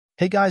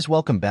Hey guys,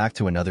 welcome back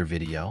to another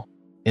video.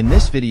 In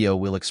this video,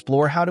 we'll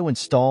explore how to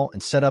install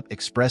and set up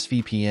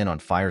ExpressVPN on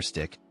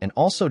FireStick and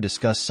also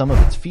discuss some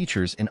of its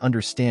features and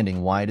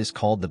understanding why it is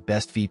called the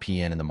best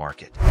VPN in the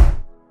market.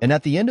 And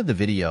at the end of the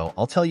video,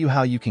 I'll tell you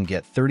how you can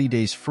get 30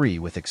 days free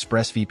with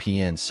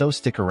ExpressVPN, so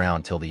stick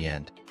around till the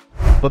end.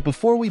 But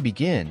before we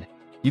begin,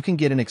 you can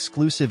get an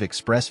exclusive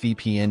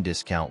ExpressVPN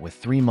discount with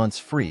 3 months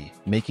free,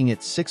 making it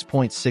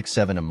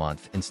 $6.67 a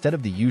month instead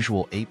of the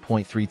usual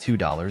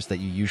 $8.32 that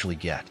you usually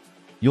get.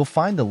 You'll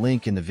find the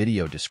link in the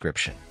video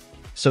description.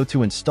 So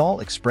to install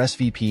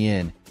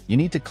ExpressVPN, you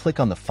need to click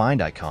on the Find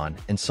icon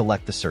and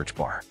select the search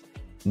bar.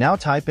 Now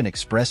type in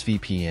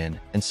ExpressVPN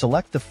and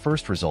select the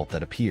first result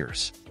that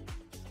appears.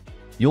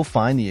 You'll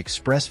find the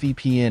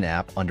ExpressVPN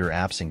app under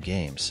Apps and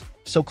Games,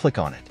 so click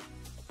on it.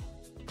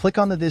 Click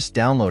on this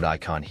download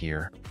icon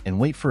here and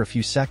wait for a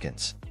few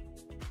seconds.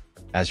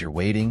 As you're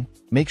waiting,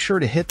 make sure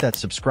to hit that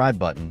subscribe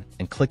button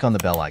and click on the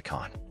bell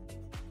icon.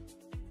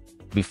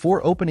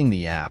 Before opening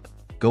the app,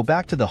 go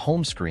back to the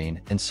home screen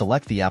and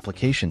select the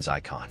Applications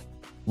icon.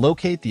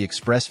 Locate the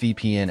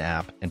ExpressVPN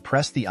app and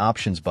press the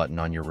Options button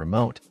on your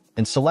remote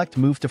and select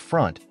Move to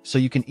Front so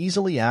you can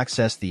easily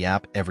access the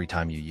app every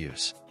time you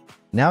use.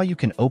 Now you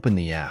can open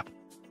the app.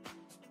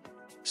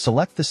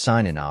 Select the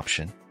Sign In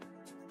option.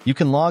 You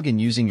can log in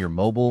using your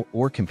mobile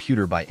or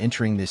computer by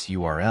entering this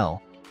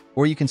URL,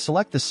 or you can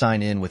select the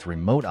Sign In with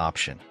Remote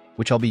option,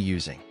 which I'll be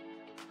using.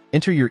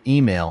 Enter your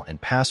email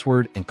and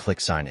password and click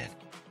Sign In.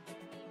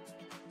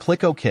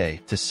 Click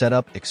OK to set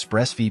up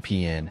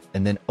ExpressVPN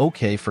and then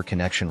OK for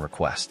connection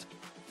request.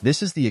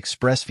 This is the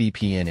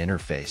ExpressVPN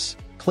interface.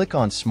 Click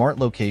on Smart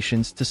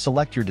Locations to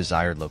select your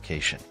desired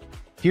location.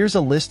 Here's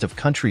a list of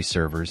country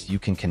servers you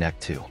can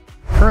connect to.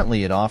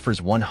 Currently, it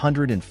offers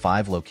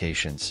 105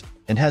 locations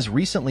and has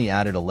recently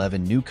added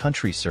 11 new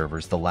country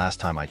servers the last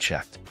time I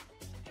checked.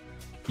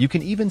 You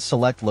can even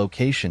select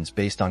locations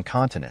based on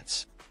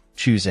continents.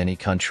 Choose any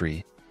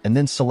country and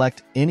then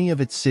select any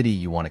of its city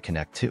you want to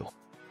connect to.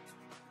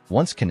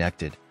 Once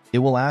connected, it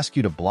will ask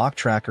you to block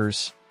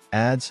trackers,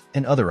 ads,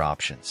 and other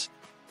options.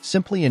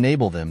 Simply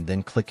enable them,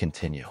 then click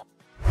Continue.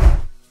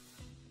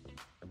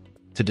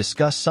 To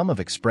discuss some of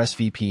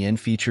ExpressVPN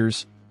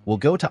features, we'll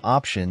go to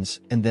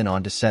Options and then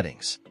on to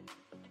Settings.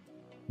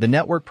 The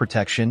network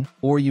protection,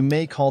 or you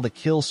may call the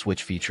kill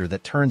switch feature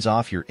that turns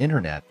off your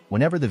internet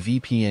whenever the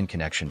VPN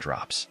connection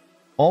drops.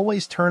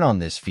 Always turn on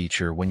this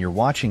feature when you're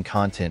watching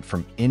content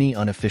from any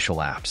unofficial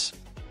apps.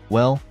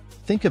 Well,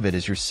 think of it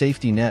as your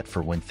safety net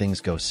for when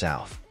things go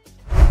south.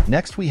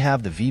 Next, we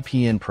have the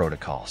VPN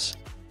protocols.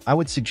 I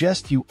would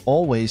suggest you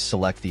always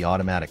select the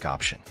automatic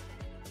option.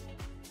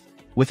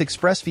 With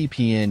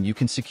ExpressVPN, you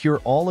can secure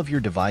all of your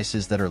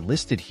devices that are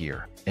listed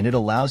here, and it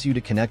allows you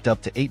to connect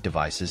up to 8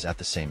 devices at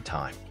the same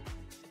time.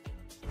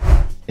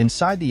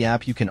 Inside the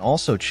app, you can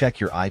also check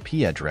your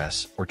IP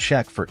address or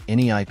check for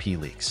any IP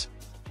leaks.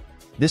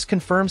 This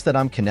confirms that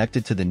I'm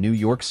connected to the New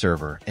York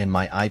server and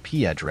my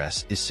IP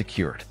address is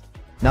secured.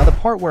 Now the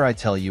part where I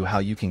tell you how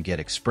you can get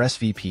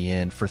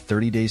ExpressVPN for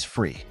 30 days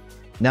free.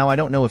 Now I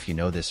don't know if you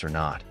know this or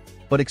not,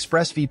 but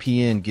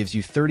ExpressVPN gives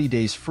you 30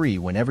 days free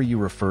whenever you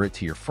refer it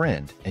to your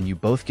friend, and you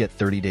both get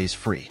 30 days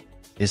free.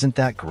 Isn't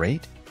that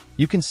great?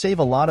 You can save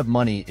a lot of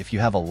money if you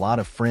have a lot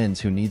of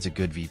friends who needs a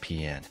good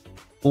VPN.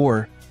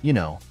 Or,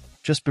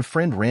 just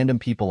befriend random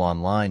people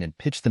online and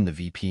pitch them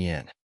the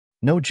VPN.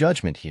 No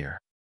judgment here.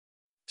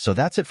 So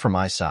that's it from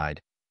my side.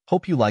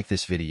 Hope you like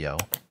this video.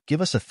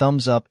 Give us a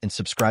thumbs up and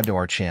subscribe to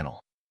our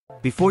channel.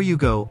 Before you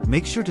go,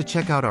 make sure to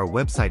check out our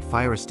website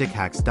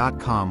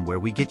FireStickHacks.com, where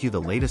we get you the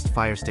latest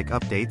FireStick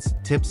updates,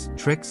 tips,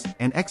 tricks,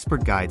 and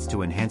expert guides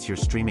to enhance your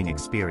streaming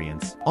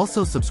experience.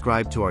 Also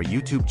subscribe to our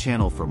YouTube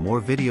channel for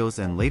more videos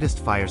and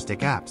latest FireStick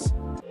apps.